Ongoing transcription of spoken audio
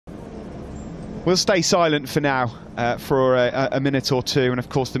We'll stay silent for now for a minute or two, and of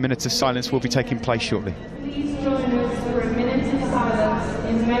course the minute of silence will be taking place shortly. Please join us for a minute of silence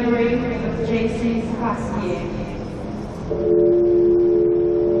in memory of Jason Dupasquier.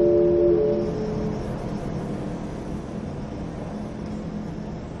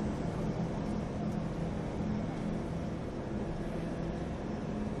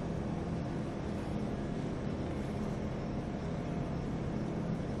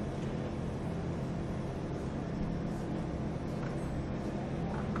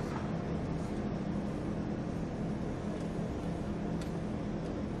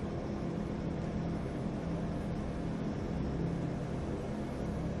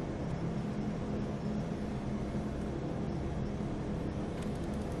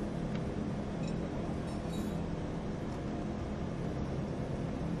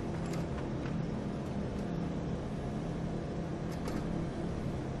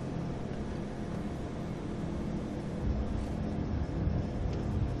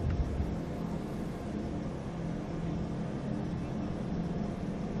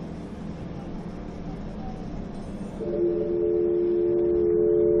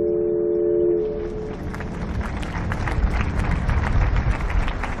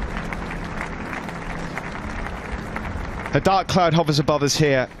 A dark cloud hovers above us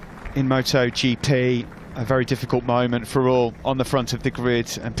here in MotoGP. A very difficult moment for all on the front of the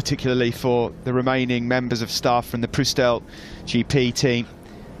grid, and particularly for the remaining members of staff from the Prustel GP team.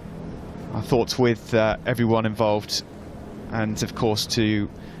 Our thoughts with everyone involved, and of course to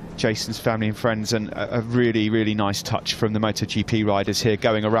Jason's family and friends, and a really, really nice touch from the MotoGP riders here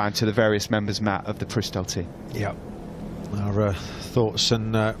going around to the various members, Matt, of the Prustel team. Yeah, our thoughts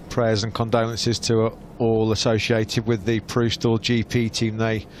and prayers and condolences to all associated with the Prustel GP team.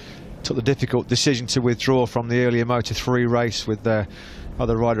 They took the difficult decision to withdraw from the earlier Moto3 race with their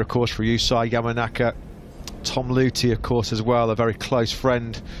other rider, of course, Ryusai Yamanaka. Tom Luthi, of course, as well, a very close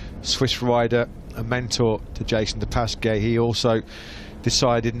friend, Swiss rider, a mentor to Jason Dupasquier. He also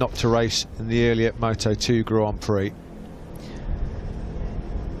decided not to race in the earlier Moto2 Grand Prix.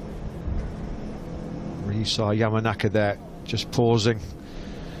 Ryusai Yamanaka there, just pausing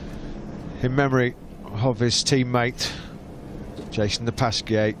in memory of his teammate Jason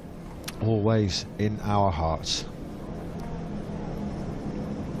Dupasquier, always in our hearts.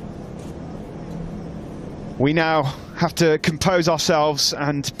 We now have to compose ourselves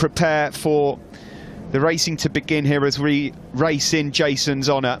and prepare for the racing to begin here as we race in Jason's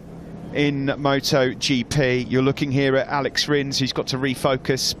honour in MotoGP. You're looking here at Alex Rins, who's got to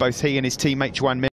refocus. Both he and his teammate Joan Mir